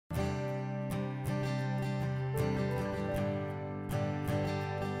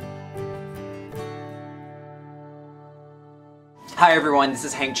Hi everyone, this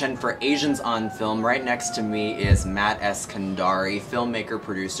is Hank Chen for Asians on Film. Right next to me is Matt Eskandari, filmmaker,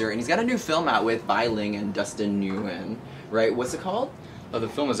 producer, and he's got a new film out with Bai Ling and Dustin Nguyen. Right, what's it called? The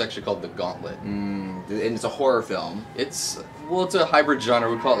film is actually called The Gauntlet. And it's a horror film. It's a hybrid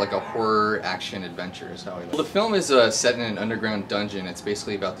genre. We call it like a horror action adventure is how we. Well, the film is set in an underground dungeon. It's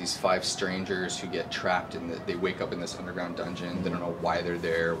basically about these 5 strangers who get trapped in they wake up in this underground dungeon. Mm-hmm. They don't know why they're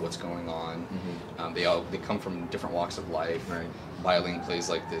there, what's going on. Mm-hmm. They come from different walks of life. Right. Bai Ling plays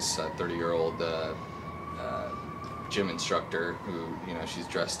like this 30-year-old gym instructor who, she's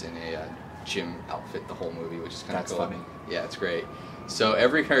dressed in a gym outfit the whole movie, which is kind of cool. That's funny. Yeah, it's great. So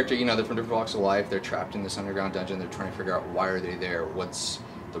every character, they're from different walks of life. They're trapped in this underground dungeon. They're trying to figure out why are they there. What's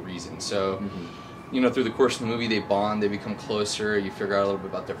the reason? So, through the course of the movie, they bond. They become closer. You figure out a little bit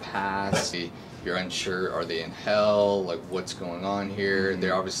about their past. You're unsure. Are they in hell? Like, what's going on here?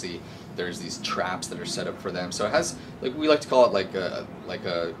 They're obviously there's these traps that are set up for them. So it has, like, we like to call it like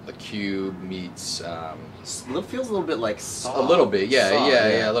a cube meets. It feels a little bit like Saw. A little bit,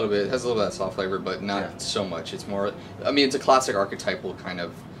 yeah, a little bit. It has a little of that soft flavor, but not so much. It's more. I mean, it's a classic archetypal kind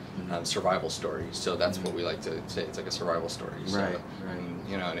of survival story. So that's what we like to say. It's like a survival story. So, right.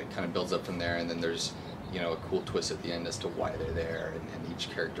 And it kind of builds up from there, and then there's a cool twist at the end as to why they're there, and each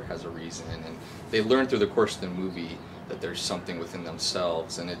character has a reason, and they learn through the course of the movie that there's something within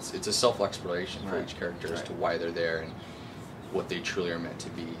themselves, and it's a self-exploration for each character as to why they're there and what they truly are meant to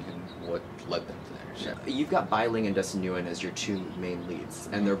be and what led them to there. So. You've got Bai Ling and Dustin Nguyen as your 2 main leads,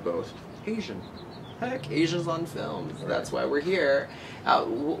 and they're both Asian. Heck, Asians on film. Right. That's why we're here.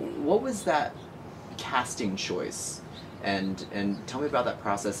 What was that casting choice? And tell me about that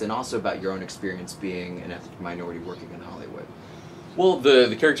process, and also about your own experience being an ethnic minority working in Hollywood. Well,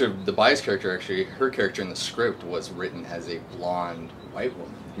 the character, the Bai's character, actually, her character in the script was written as a blonde white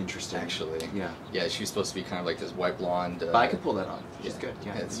woman. Interesting. Actually. Yeah. Yeah, she was supposed to be kind of like this white blonde. But I could pull that off. She's good.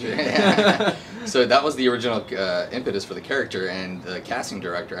 Yeah, that's true. Yeah. So that was the original impetus for the character, and the casting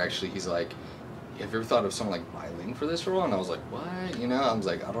director, actually, he's like, have you ever thought of someone like Bai Ling for this role? And I was like, what? I was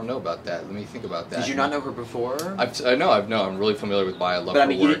like, I don't know about that. Let me think about that. Did you not know her before? I'm really familiar with Bai. I love her work. But I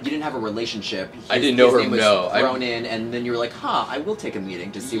mean, you didn't have a relationship. I didn't know her. His name was thrown in, and then you were like, I will take a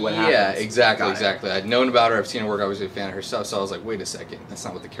meeting to see what happens. Yeah, exactly. I'd known about her. I've seen her work. I was a fan of her stuff. So I was like, wait a second, that's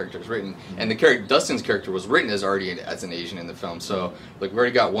not what the character is written. And Dustin's character was written as already as an Asian in the film. So like, we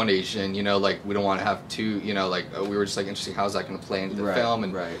already got one Asian. Like, we don't want to have 2. We were just like, interesting. How's that going to play into the film?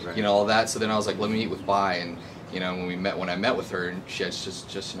 And all that. So then I was like, let me meet with Bai. And when I met with her, and she had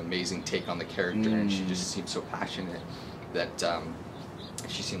just an amazing take on the character, and she just seemed so passionate that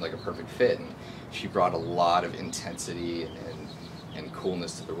she seemed like a perfect fit, and she brought a lot of intensity and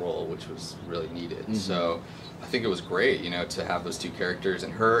coolness to the role, which was really needed. So I think it was great, to have those 2 characters,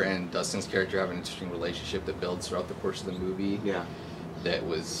 and her and Dustin's character have an interesting relationship that builds throughout the course of the movie. Yeah, that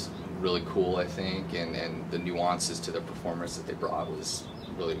was really cool, I think, and the nuances to the performance that they brought was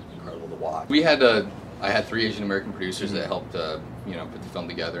really incredible to watch. I had 3 Asian American producers that helped, put the film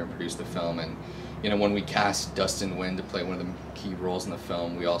together and produce the film. And, when we cast Dustin Nguyen to play one of the key roles in the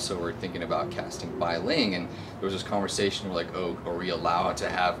film, we also were thinking about casting Bai Ling. And there was this conversation, we're like, oh, are we allowed to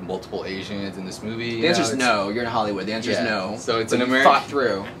have multiple Asians in this movie? The answer is no. You're in Hollywood. The answer is no. So it's an American. Thought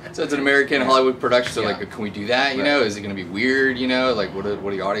through. So it's an American Hollywood production. So like, can we do that? Is it going to be weird? Like, what are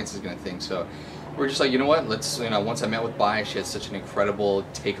the audiences going to think? So we're just like, you know what? Let's. Once I met with Bai, she had such an incredible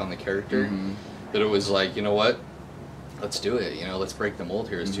take on the character. That it was like, you know what, let's do it, let's break the mold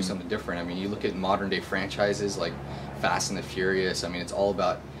here, let's do something different. I mean, you look at modern day franchises like Fast and the Furious, I mean, it's all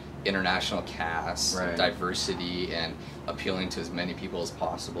about international casts, diversity, and appealing to as many people as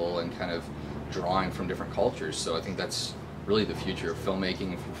possible, and kind of drawing from different cultures. So I think that's really the future of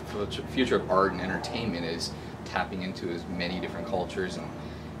filmmaking, future of art and entertainment, is tapping into as many different cultures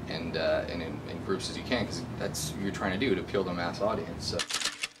and in groups as you can, because that's what you're trying to do, to appeal to a mass audience. So.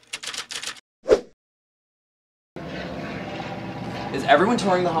 Is everyone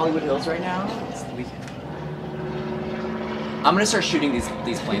touring the Hollywood Hills right now? It's the weekend. I'm gonna start shooting these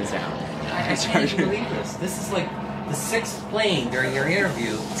planes down. I can't even believe this. This is like the 6th plane during your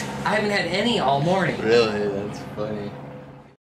interview. I haven't had any all morning. Really? That's funny.